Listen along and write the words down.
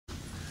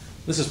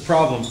This is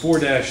problem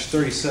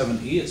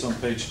 4-37E. It's on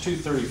page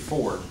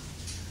 234.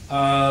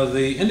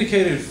 The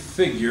indicated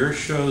figure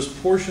shows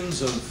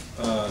portions of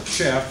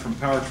shaft from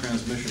power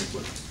transmission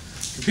equipment.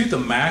 Compute the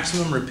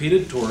maximum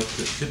repeated torque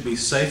that could be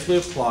safely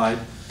applied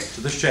to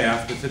the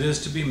shaft if it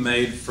is to be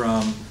made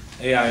from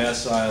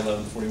AISI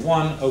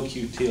 1141,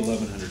 OQT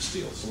 1100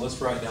 steel. So let's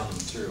write down the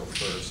material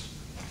first.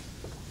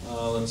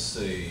 Let's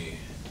see.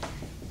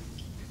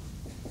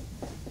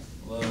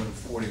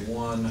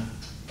 1141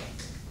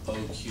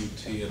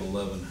 OQT at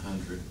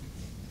 1100.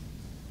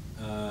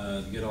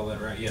 Get all that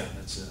right? Yeah,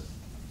 that's it.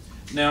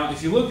 Now,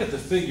 if you look at the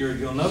figure,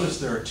 you'll notice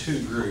there are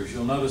two grooves.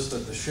 You'll notice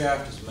that the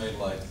shaft is made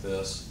like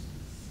this.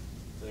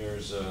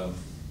 There's a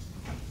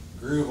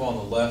groove on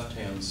the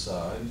left-hand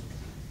side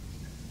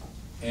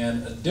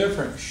and a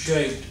different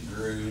shaped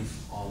groove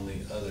on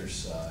the other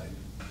side.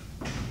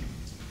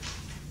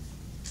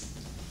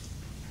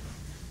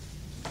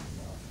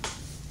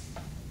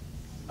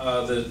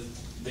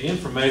 The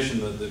information,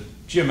 the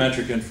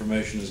geometric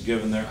information is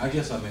given there. I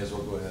guess I may as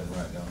well go ahead and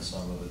write down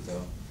some of it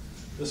though.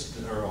 This,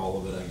 or all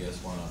of it, I guess,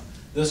 why not?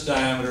 This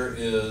diameter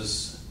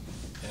is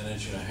 1.5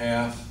 inches.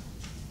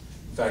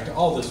 In fact,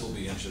 all this will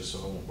be inches, so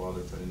I won't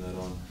bother putting that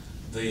on.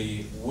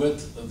 The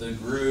width of the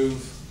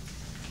groove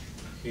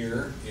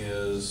here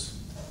is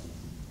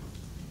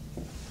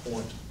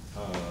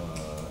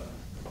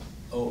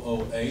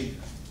 0.008.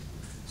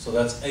 So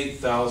that's 8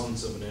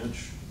 thousandths of an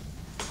inch.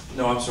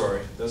 No, I'm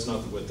sorry, that's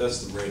not the width, that's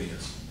the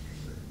radius.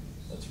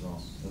 That's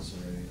wrong, that's the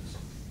radius.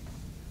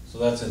 So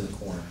that's in the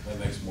corner, that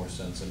makes more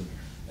sense. And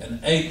an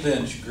 1/8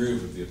 inch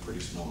groove would be a pretty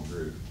small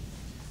groove.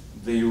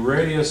 The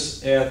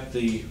radius at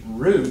the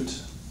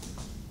root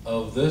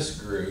of this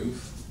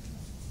groove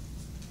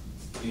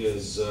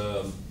is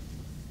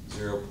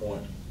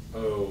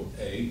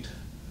 0.08,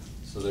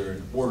 so they're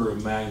an order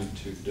of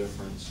magnitude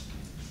difference.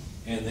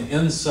 And the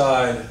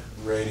inside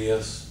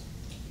radius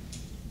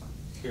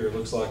here, it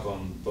looks like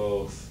on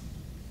both,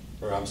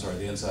 or I'm sorry,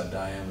 the inside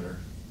diameter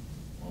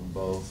on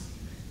both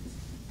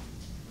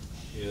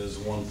is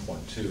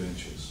 1.2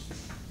 inches.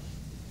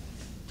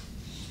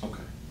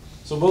 Okay,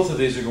 so both of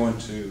these are going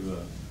to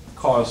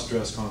cause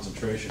stress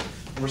concentration.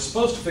 And we're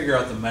supposed to figure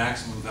out the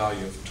maximum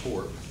value of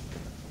torque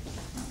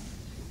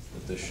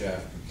that this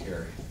shaft can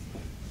carry.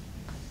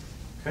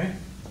 Okay?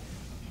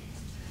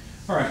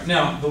 All right,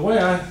 now the way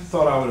I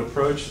thought I would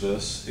approach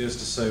this is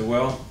to say,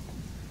 well,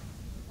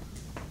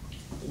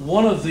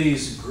 one of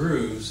these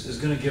grooves is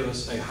going to give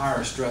us a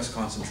higher stress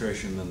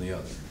concentration than the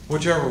other.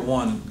 Whichever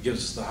one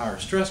gives us the higher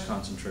stress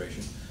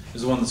concentration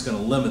is the one that's going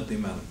to limit the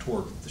amount of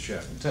torque that the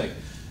shaft can take.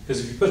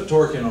 Because if you put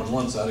torque in on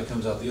one side, it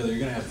comes out the other, you're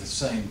going to have the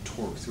same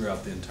torque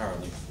throughout the entire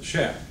length of the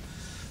shaft.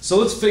 So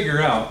let's figure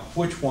out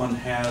which one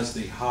has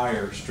the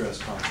higher stress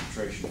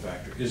concentration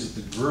factor. Is it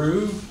the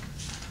groove,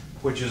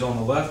 which is on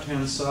the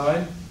left-hand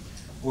side,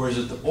 or is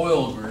it the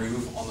oil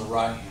groove on the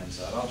right-hand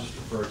side? I'll just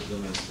refer to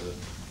them as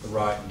the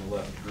right and the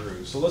left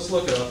groove. So let's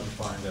look it up and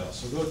find out.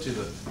 So go to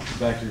the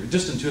back here.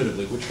 Just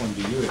intuitively, which one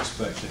do you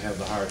expect to have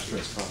the higher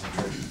stress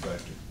concentration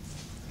factor?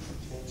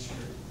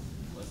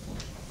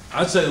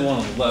 I'd say the one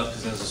on the left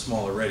because it has a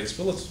smaller radius,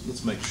 but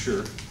let's make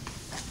sure.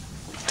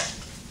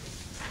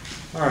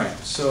 All right,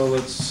 so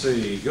let's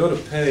see. Go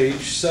to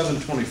page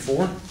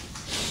 724.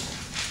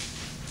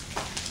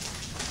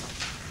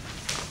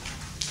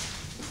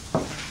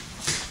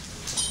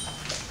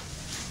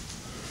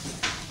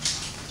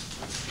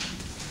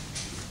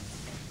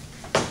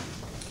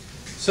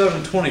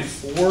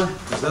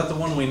 Is that the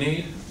one we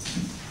need?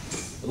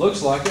 It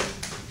looks like it.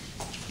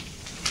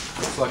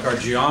 Looks like our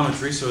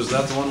geometry, so is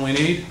that the one we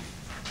need?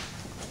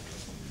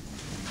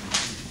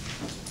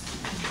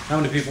 How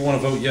many people want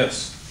to vote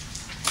yes?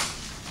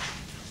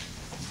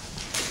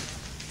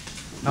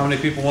 How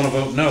many people want to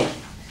vote no?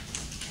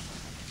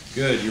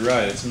 Good, you're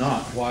right, it's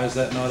not. Why is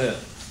that not it?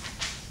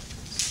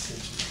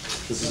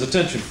 This is a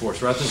tension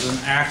force, right? This is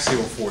an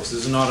axial force.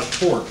 This is not a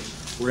torque.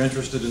 We're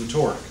interested in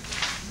torque.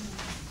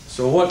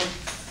 So what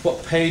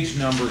page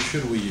number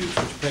should we use?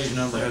 Which page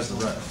number has the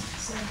right?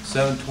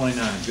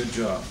 729, good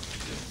job.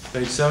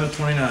 Page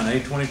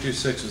 729,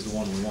 A22.6 is the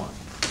one we want.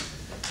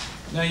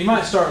 Now you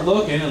might start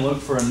looking and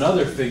look for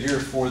another figure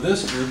for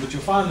this group, but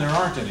you'll find there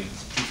aren't any.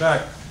 In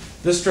fact,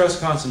 this stress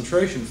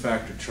concentration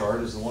factor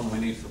chart is the one we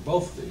need for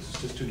both of these.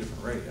 It's just two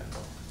different radii.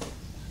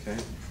 Okay.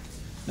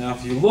 Now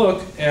if you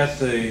look at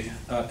the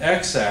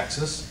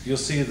x-axis, you'll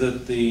see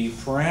that the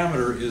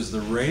parameter is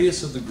the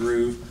radius of the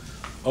groove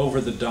over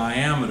the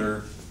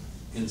diameter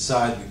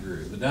inside the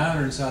groove. The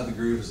diameter inside the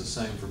groove is the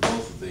same for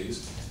both of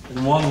these. And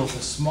the one with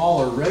a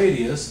smaller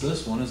radius,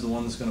 this one, is the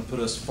one that's going to put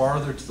us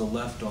farther to the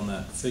left on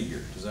that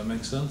figure. Does that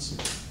make sense?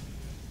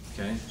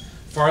 Okay.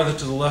 Farther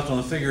to the left on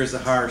the figure is the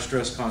higher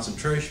stress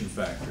concentration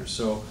factor.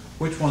 So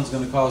which one's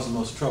going to cause the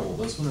most trouble?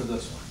 This one or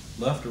this one?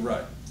 Left or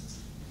right?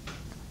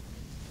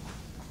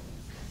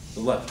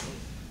 The left one,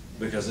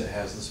 because it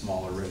has the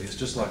smaller radius,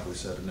 just like we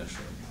said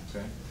initially.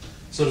 Okay.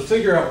 So to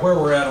figure out where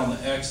we're at on the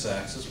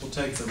x-axis, we'll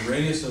take the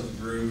radius of the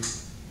groove,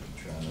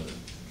 try another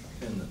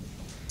pin the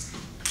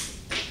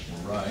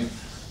right,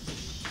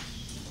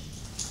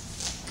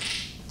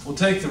 we'll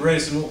take the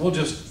radius, and we'll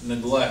just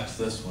neglect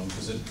this one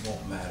because it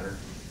won't matter,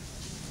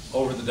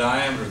 over the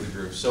diameter of the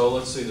groove. So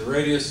let's see, the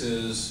radius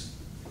is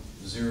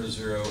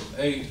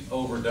 0.008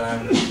 over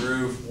diameter of the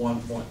groove,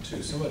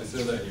 1.2. Somebody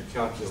throw that in your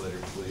calculator,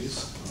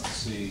 please. Let's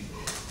see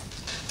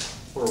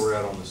where we're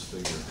at on this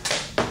figure.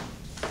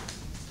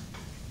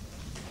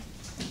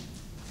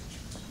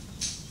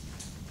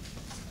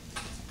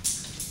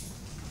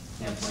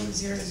 Yeah,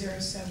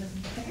 0.007.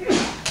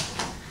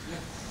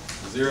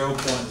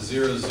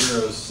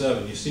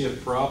 0.007. You see a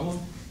problem?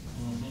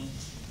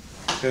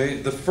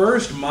 Okay, the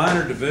first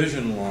minor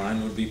division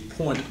line would be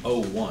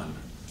 0.01,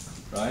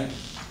 right?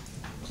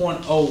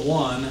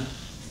 0.01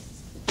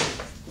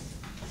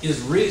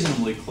 is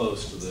reasonably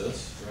close to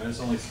this, right? It's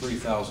only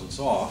 0.003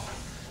 off.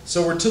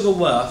 So we're to the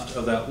left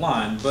of that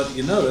line, but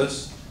you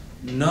notice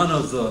none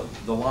of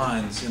the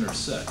lines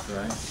intersect,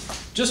 right?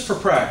 Just for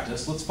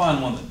practice, let's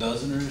find one that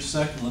doesn't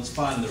intersect, and let's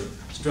find the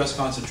stress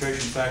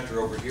concentration factor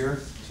over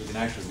here, so we can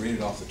actually read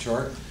it off the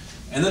chart.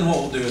 And then what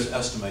we'll do is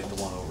estimate the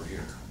one over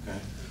here, okay?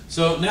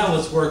 So now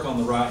let's work on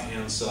the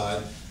right-hand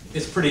side.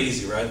 It's pretty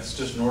easy, right? It's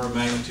just an order of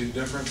magnitude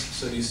difference.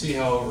 So do you see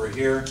how over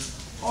here,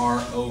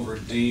 R over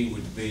D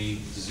would be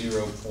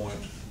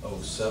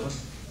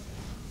 0.07?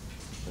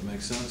 That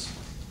makes sense?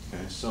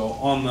 Okay, so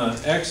on the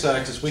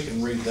x-axis, we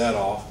can read that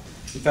off.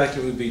 In fact,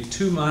 it would be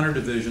 2 minor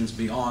divisions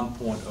beyond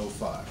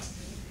 0.05.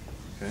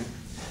 Okay?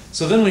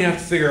 So then we have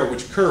to figure out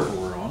which curve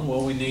we're on.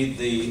 Well, we need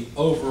the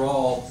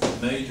overall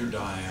major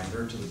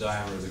diameter to the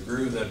diameter of the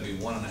groove. That'd be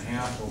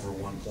 1.5 over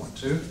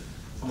 1.2.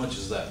 How much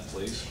is that,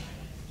 please?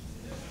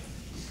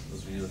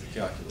 Those of you with the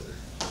calculator.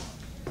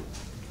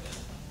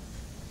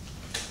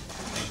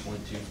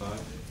 1.25.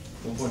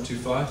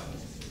 1.25.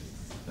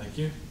 Thank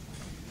you.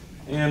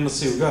 And let's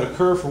see, we've got a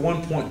curve for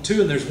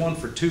 1.2 and there's one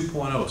for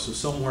 2.0, so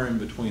somewhere in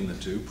between the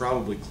two,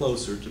 probably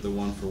closer to the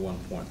one for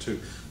 1.2.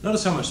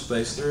 Notice how much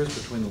space there is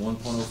between the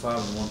 1.05 and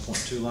the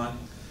 1.2 line,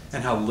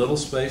 and how little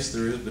space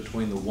there is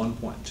between the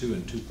 1.2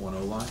 and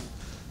 2.0 line.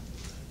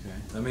 Okay,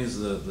 that means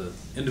the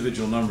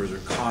individual numbers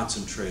are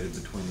concentrated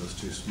between those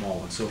two small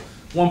ones. So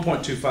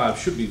 1.25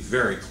 should be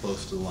very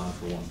close to the line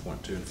for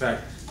 1.2. In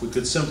fact, we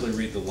could simply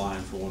read the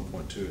line for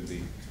 1.2 and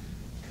be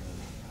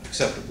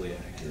acceptably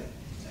accurate.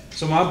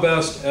 So my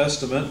best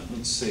estimate,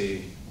 let's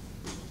see.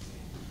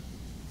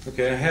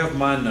 Okay, I have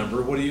my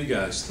number. What do you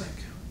guys think?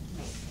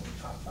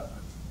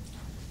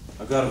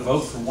 I've got a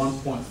vote for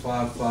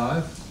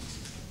 1.55.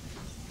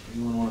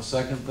 Anyone want to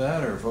second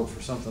that or vote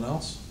for something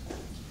else?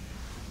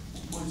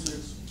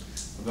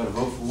 1.6. I've got a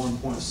vote for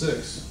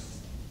 1.6.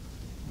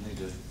 I need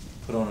to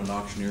put on an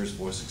auctioneer's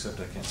voice, except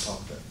I can't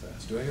talk that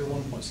fast. Do I hear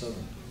 1.7?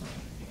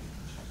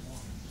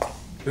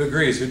 Who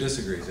agrees? Who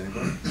disagrees?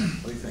 Anybody?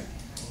 What do you think?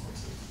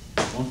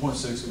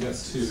 1.6, we got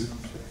 2.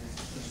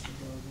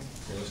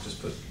 Okay, let's just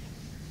put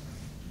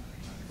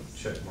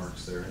check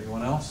marks there.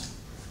 Anyone else?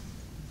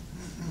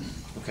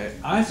 Okay,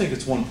 I think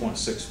it's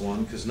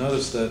 1.61 because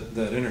notice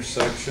that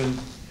intersection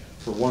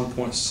for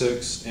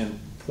 1.6 and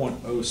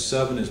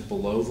 0.07 is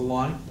below the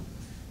line.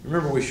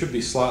 Remember, we should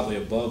be slightly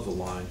above the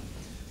line.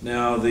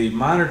 Now, the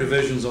minor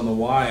divisions on the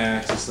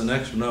y-axis, the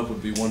next one up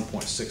would be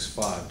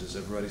 1.65. Does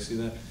everybody see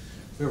that?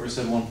 Whoever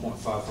said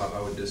 1.55,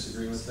 I would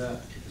disagree with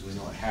that because we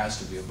know it has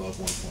to be above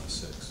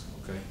 1.6.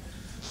 Okay,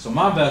 so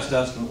my best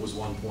estimate was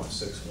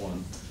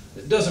 1.61.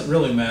 It doesn't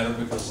really matter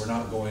because we're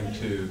not going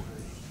to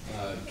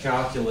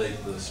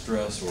calculate the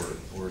stress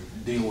or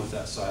deal with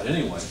that side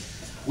anyway.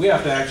 We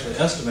have to actually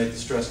estimate the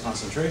stress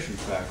concentration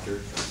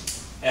factor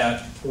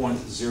at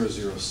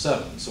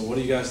 0.007. So what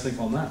do you guys think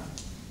on that?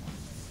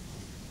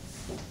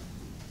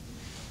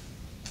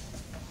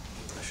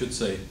 I should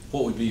say,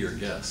 what would be your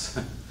guess?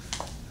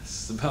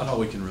 It's about all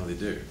we can really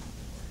do.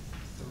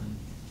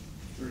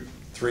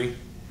 3?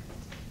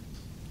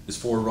 Is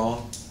 4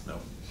 wrong? No.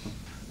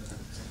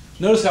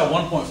 Notice how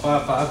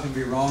 1.55 can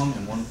be wrong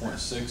and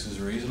 1.6 is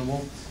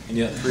reasonable, and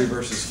yet 3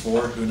 versus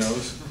 4, who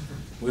knows?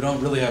 We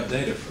don't really have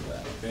data for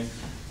that, okay?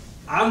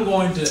 I'm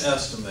going to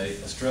estimate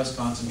a stress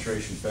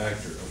concentration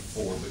factor of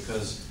 4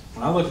 because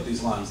when I look at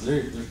these lines,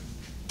 they're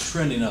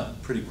trending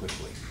up pretty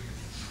quickly.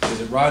 Is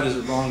it right, is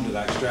it wrong? Did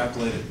I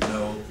extrapolate it?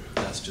 No,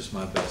 that's just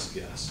my best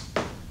guess.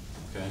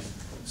 Okay,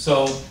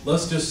 so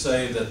let's just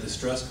say that the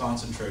stress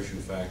concentration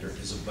factor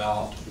is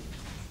about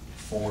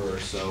 4 or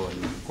so,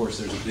 and of course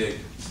there's a big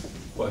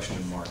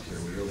question mark here.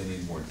 We really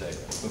need more data,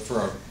 but for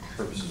our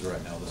purposes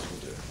right now, this will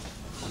do.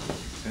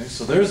 Okay,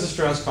 so there's the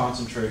stress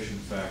concentration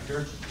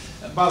factor.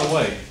 And by the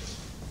way,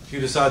 if you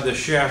decide this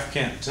shaft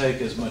can't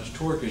take as much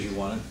torque as you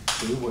want it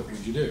to, what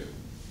would you do?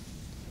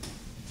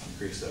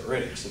 Increase that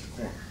radius at the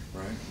corner,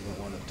 right? You don't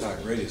want a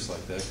tight radius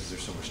like that because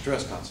there's so much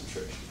stress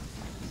concentration.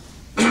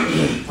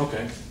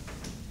 Okay.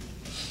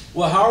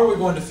 Well, how are we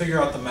going to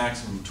figure out the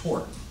maximum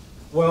torque?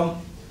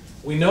 Well,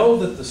 we know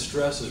that the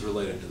stress is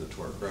related to the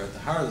torque, right? The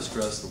higher the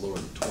stress, the lower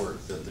the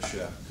torque that the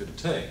shaft could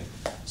take.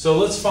 So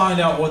let's find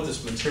out what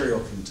this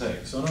material can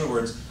take. So in other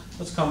words,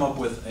 let's come up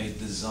with a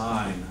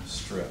design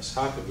stress.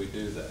 How could we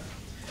do that?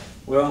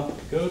 Well,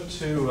 go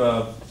to,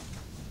 I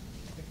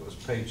think it was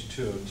page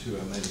 202,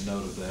 I made a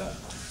note of that.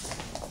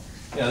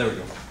 Yeah, there we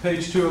go.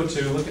 Page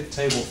 202, look at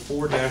table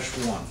 4-1.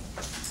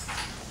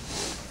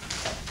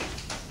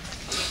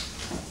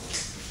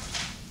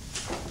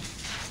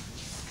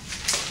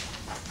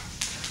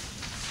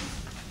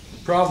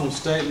 The problem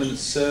statement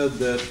said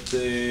that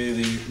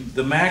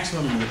the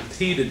maximum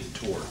repeated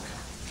torque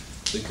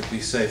that could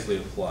be safely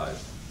applied.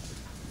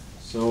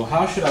 So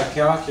how should I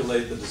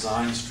calculate the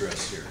design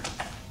stress here?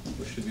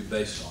 What should it be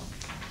based on?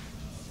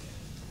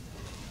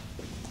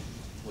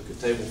 Look at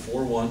table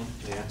 4-1,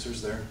 the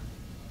answer's there.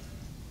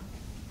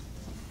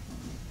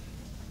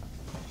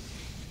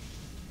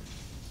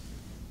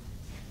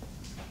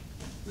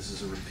 This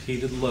is a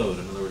repeated load.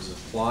 In other words,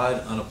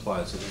 applied,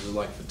 unapplied. So this is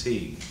like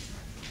fatigue.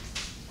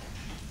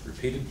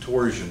 Repeated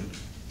torsion.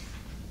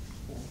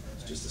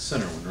 It's just the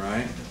center one,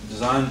 right?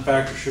 Design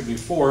factor should be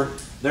 4.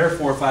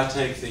 Therefore, if I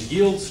take the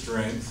yield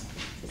strength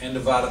and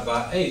divide it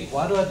by 8.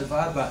 Why do I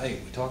divide by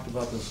 8? We talked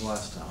about this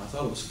last time. I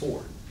thought it was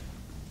 4.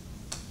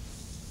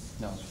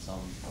 No, it's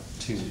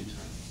 2.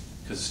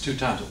 Because it's 2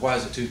 times. Why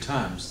is it 2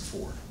 times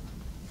 4?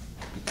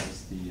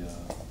 Because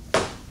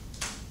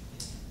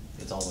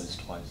it's always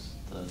twice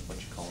what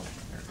you call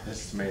it.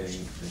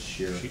 Estimating the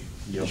shear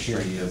yield shear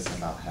strength yield. is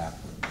about half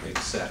of it.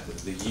 Exactly.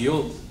 The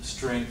yield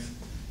strength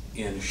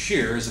in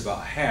shear is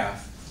about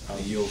half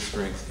the yield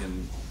strength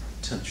in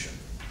tension.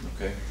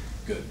 Okay?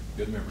 Good.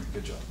 Good memory.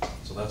 Good job.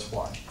 So that's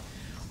why.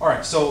 All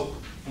right. So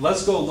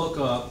let's go look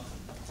up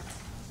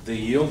the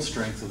yield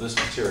strength of this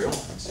material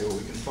and see what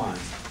we can find.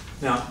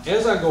 Now,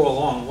 as I go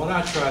along, what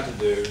I try to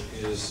do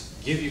is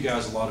give you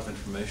guys a lot of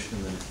information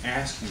and then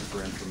ask you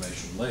for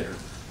information later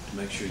to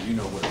make sure you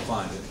know where to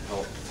find it and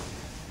help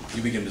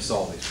you begin to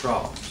solve these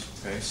problems.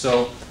 Okay,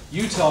 so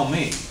you tell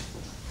me,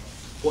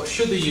 what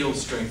should the yield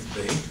strength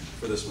be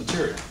for this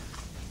material?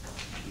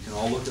 You can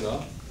all look it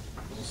up.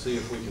 We'll see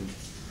if we can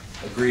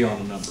agree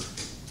on a number.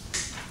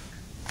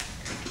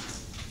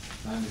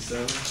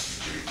 97?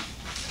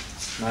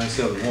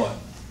 97 what?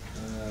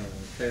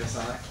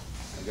 KSI?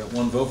 I got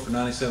one vote for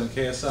 97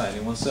 KSI.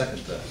 Anyone second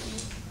that?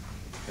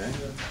 Okay,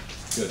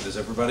 good. Does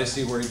everybody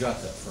see where you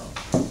got that from?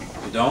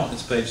 If you don't,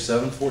 it's page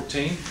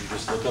 714. You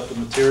just look up the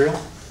material,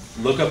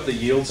 look up the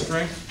yield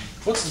strength.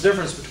 What's the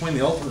difference between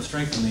the ultimate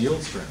strength and the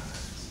yield strength?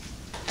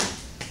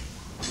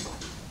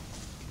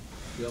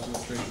 The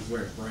ultimate strength is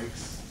where it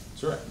breaks.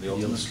 That's right. The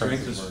ultimate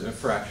strength is a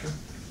fracture.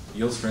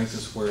 Yield strength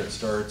is where it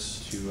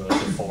starts To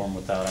deform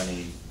without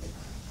any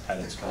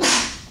added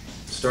stress.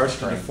 starts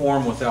to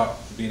deform without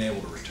being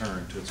able to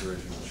return to its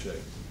original shape.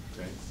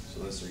 Okay,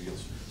 so that's their yield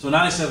strength. So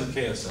 97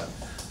 KSI.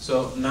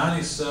 So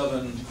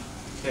 97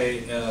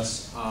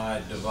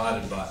 KSI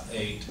divided by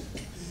 8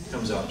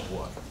 comes out to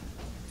what?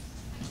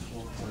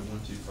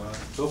 12.125.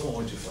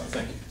 12.125.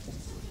 Thank you.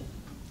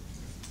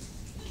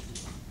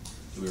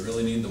 Do we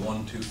really need the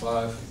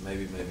 125?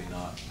 Maybe, maybe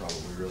not.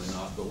 Probably really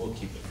not, but we'll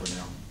keep it for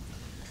now.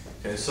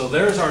 Okay, so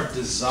there's our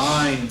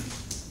design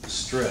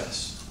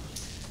stress.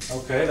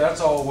 Okay,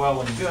 that's all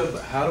well and good,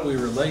 but how do we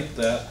relate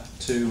that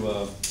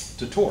to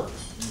torque?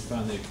 Let me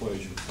find the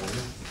equation for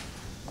you.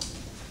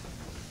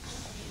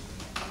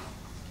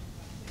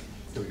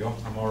 Here we go.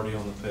 I'm already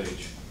on the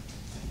page.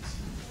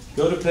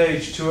 Go to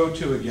page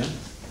 202 again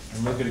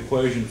and look at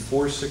equation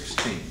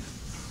 416.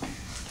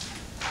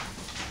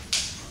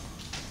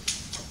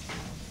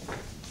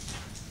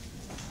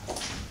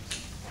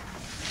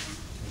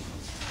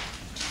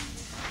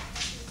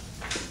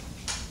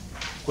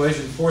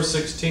 Equation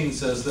 416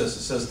 says this.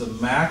 It says the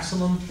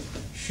maximum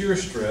shear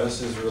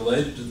stress is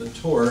related to the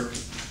torque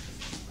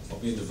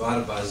being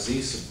divided by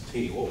Z sub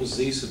P. What was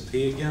Z sub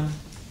P again?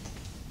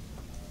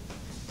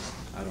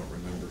 I don't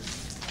remember.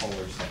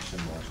 Polar section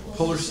modulus.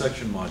 Polar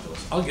section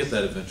modulus. I'll get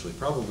that eventually,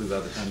 probably by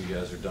the time you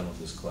guys are done with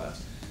this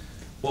class.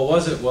 What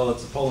was it? Well,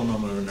 it's the polar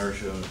moment of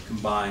inertia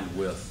combined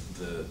with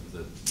the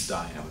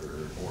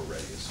diameter or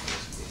radius,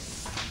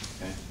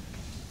 basically. Okay.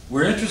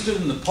 We're interested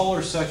in the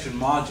polar section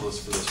modulus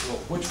for this. Well,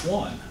 which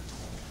one?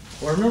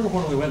 Well, remember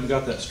when we went and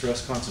got that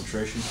stress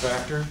concentration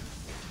factor?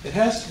 It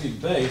has to be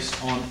based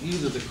on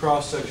either the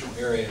cross-sectional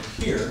area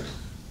here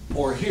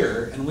or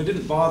here, and we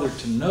didn't bother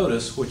to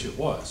notice which it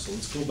was. So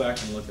let's go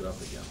back and look it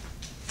up again.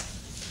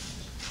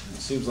 It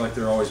seems like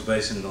they're always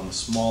basing it on a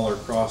smaller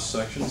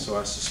cross-section, so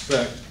I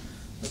suspect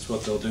that's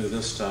what they'll do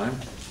this time.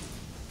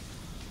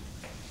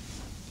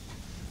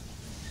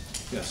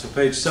 Yeah, so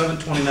page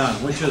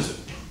 729, which is it?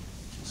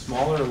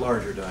 Smaller or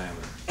larger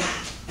diameter?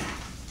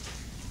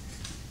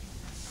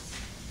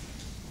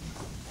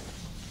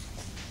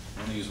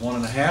 I'm going to use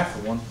 1.5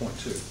 or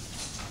 1.2.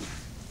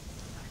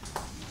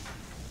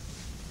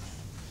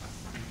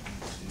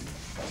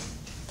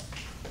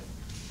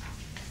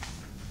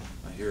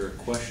 I hear a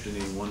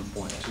questioning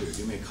 1.2.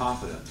 Give me a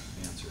confident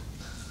answer.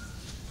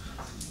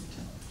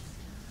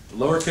 The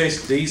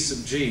lowercase d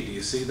sub g, do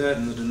you see that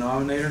in the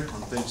denominator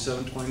on page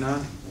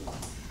 729?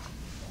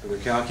 Where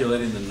they're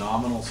calculating the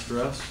nominal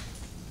stress.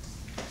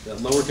 That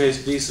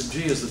lowercase d sub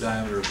g is the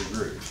diameter of the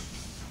groove.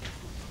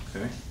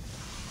 Okay?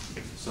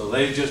 So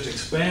they just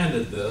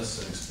expanded this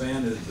and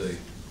expanded the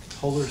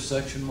polar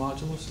section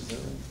modulus. Is that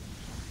right?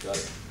 Got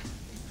it.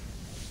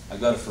 I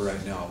got it for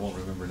right now. I won't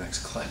remember next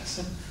class.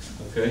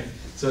 Okay,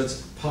 so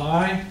it's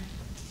pi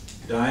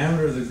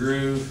diameter of the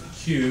groove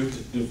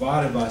cubed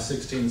divided by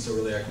 16, so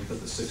really I can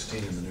put the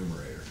 16 in the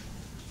numerator.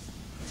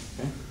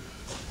 Okay.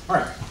 All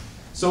right,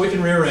 so we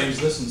can rearrange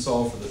this and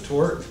solve for the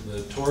torque.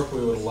 The torque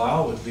we would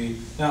allow would be,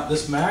 now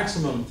this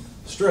maximum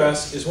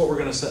stress is what we're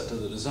going to set to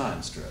the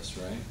design stress,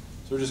 right?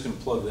 So we're just going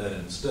to plug that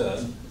in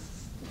instead.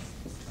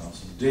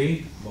 So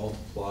D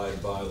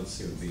multiplied by, let's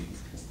see, it would be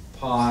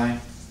pi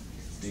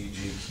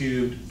dg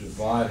cubed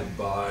divided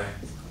by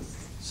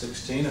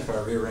 16 if I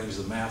rearrange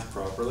the math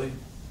properly.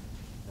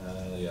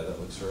 Yeah, that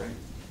looks right.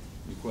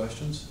 Any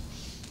questions?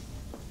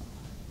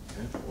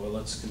 Okay, well,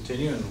 let's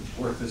continue and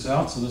work this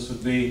out. So this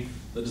would be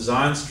the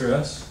design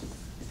stress,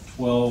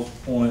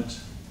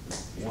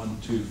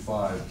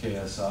 12.125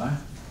 KSI,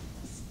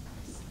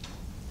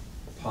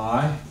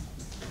 pi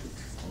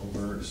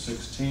over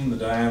 16, the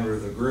diameter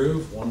of the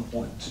groove,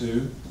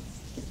 1.2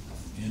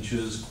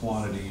 inches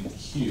quantity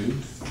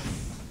cubed.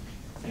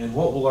 And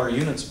what will our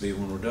units be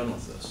when we're done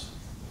with this?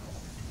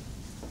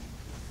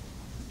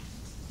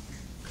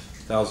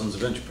 Thousands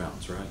of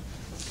inch-pounds, right?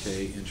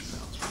 K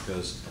inch-pounds,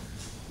 because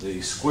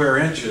the square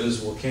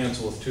inches will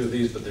cancel with two of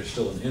these, but there's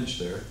still an inch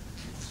there.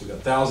 So we've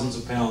got thousands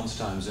of pounds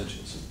times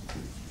inches.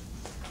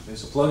 Okay,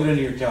 so plug it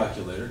into your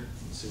calculator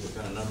and see what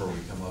kind of number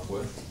we come up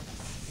with.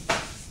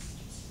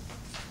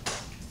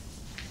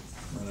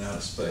 Running out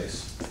of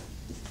space.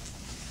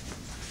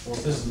 Well,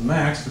 this is the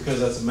max because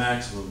that's a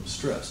maximum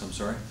stress. I'm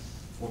sorry?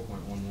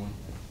 4.11.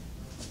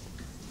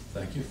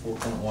 Thank you,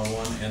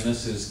 4.11. And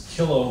this is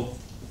kilo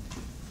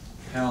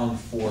pound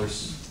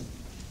force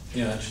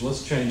inch.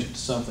 Let's change it to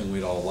something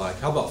we'd all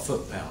like. How about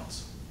foot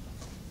pounds?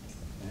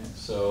 Okay,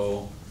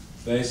 so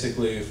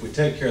basically, if we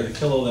take care of the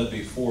kilo, that'd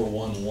be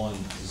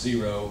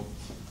 4110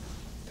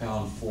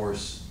 pound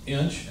force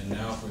inch. And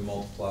now if we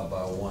multiply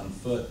by 1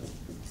 foot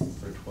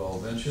for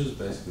 12 inches,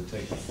 basically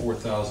take the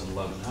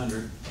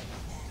 4,1100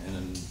 and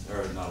then,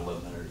 or not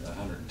 1100,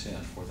 110,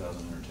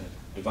 4,110,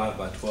 divided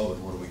by 12,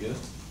 and what do we get?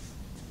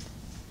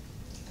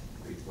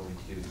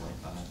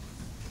 342.5.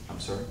 I'm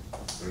sorry?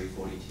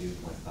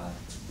 342.5.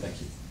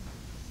 Thank you.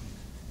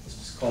 Let's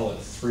just call it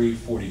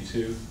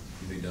 342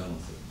 and be done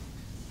with it.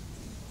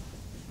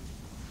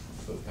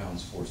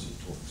 Foot-pounds force of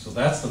torque. So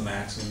that's the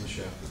maximum the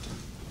shaft would do.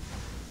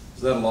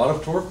 Is that a lot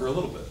of torque or a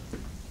little bit?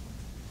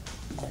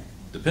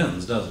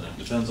 Depends, doesn't it?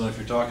 Depends on if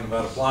you're talking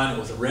about applying it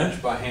with a wrench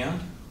by hand.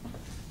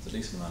 It's a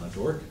decent amount of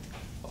torque.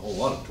 A whole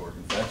lot of torque.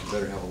 In fact, you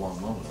better have a long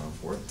moment on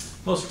for it.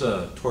 Most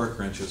torque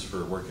wrenches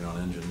for working on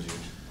engines, you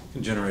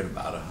can generate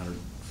about 100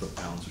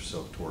 foot-pounds or so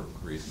of torque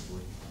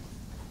reasonably.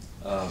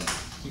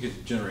 You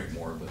could generate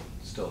more, but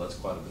still, that's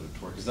quite a bit of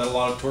torque. Is that a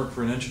lot of torque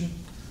for an engine?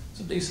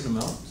 It's a decent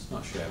amount. It's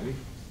not shabby.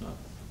 Not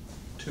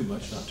too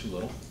much, not too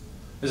little.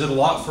 Is it a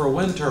lot for a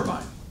wind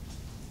turbine?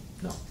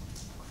 No.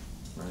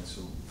 Right,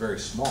 so very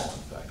small,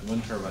 in fact. A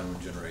wind turbine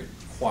would generate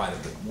quite a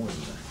bit more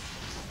than that.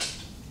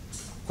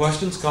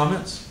 Questions,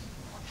 comments?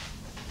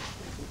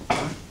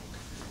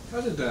 How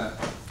did that,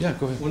 Yeah,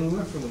 go ahead. when we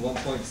went from the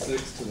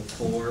 1.6 to the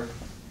 4,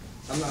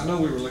 I know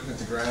we were looking at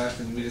the graph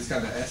and we just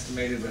kind of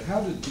estimated, but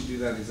how did you do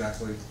that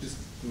exactly? Just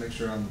to make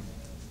sure I'm...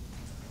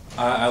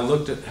 I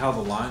looked at how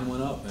the line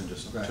went up and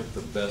just Okay. took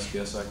the best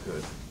guess I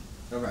could.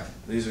 Okay.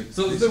 These are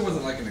So these there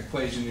wasn't like an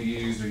equation you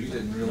used, or you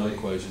didn't no really...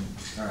 equation.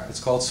 All right. It's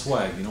called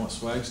SWAG. You know what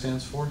SWAG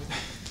stands for?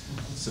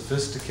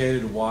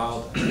 Sophisticated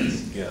Wild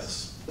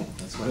Guess.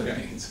 That's what it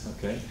Okay. means.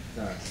 Okay.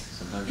 All right.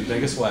 Sometimes you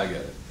take a swag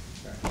at it.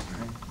 Okay.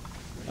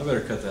 I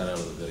better cut that out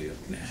of the video.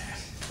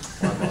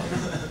 Why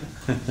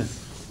bother?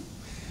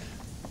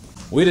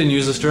 We didn't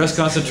use the stress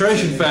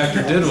concentration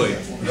factor, did we?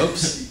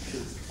 Oops.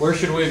 Where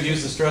should we have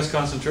used the stress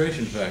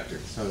concentration factor?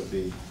 So it would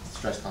be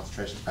stress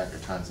concentration factor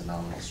times the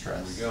nominal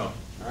stress. There we go.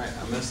 All right,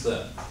 I missed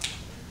that.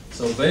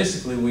 So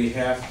basically, we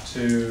have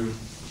to,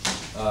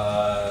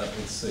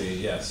 let's see,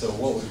 yeah, so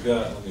what we've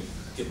got, let me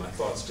get my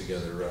thoughts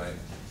together right.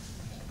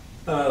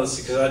 Let's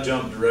see, because I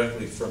jumped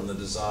directly from the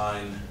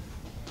design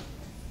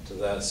to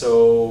that.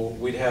 So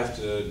we'd have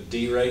to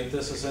derate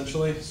this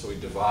essentially, so we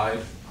divide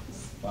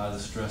by the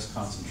stress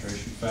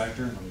concentration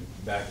factor. Let me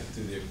back it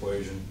through the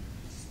equation.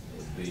 It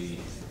would be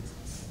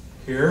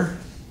here.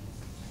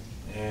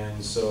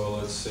 And so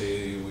let's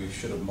see, we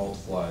should have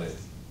multiplied it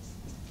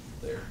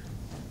there.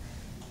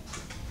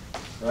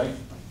 Right?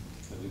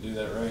 Did we do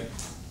that right?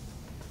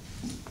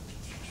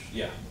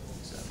 Yeah.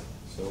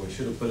 So we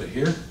should have put it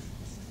here.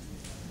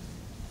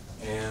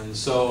 And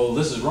so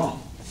this is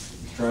wrong. Let's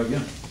try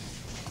again.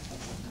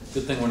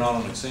 Good thing we're not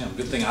on exam.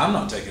 Good thing I'm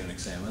not taking an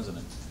exam, isn't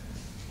it?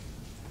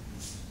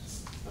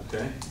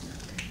 Okay.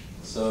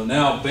 So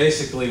now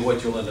basically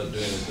what you'll end up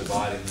doing is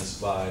dividing this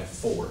by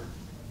 4. And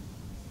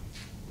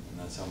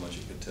that's how much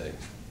it could take.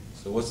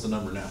 So what's the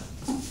number now?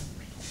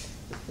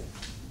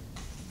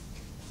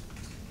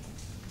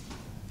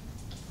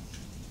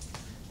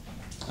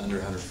 Under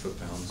 100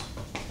 foot-pounds.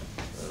 I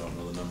don't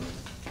know the number.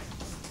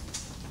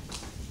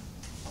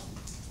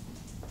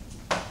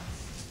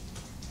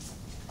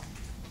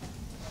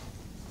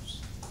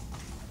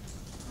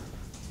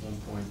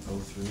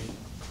 .03.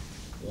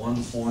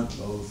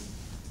 1.0,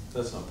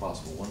 that's not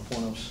possible,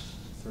 1.0,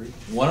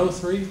 103?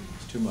 103?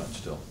 It's too much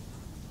still.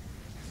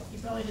 You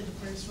probably did the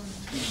first one.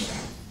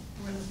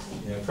 Or the pool.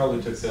 Yeah, I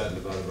probably took that and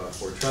divided by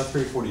 4. Try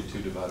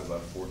 342 divided by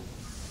 4.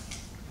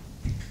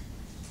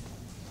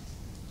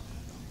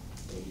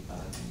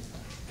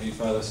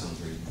 85, that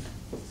sounds reasonable.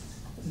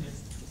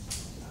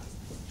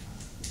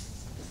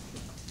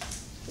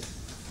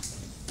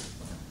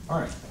 All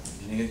right,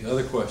 any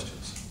other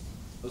questions?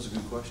 That was a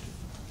good question.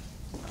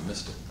 I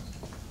missed it.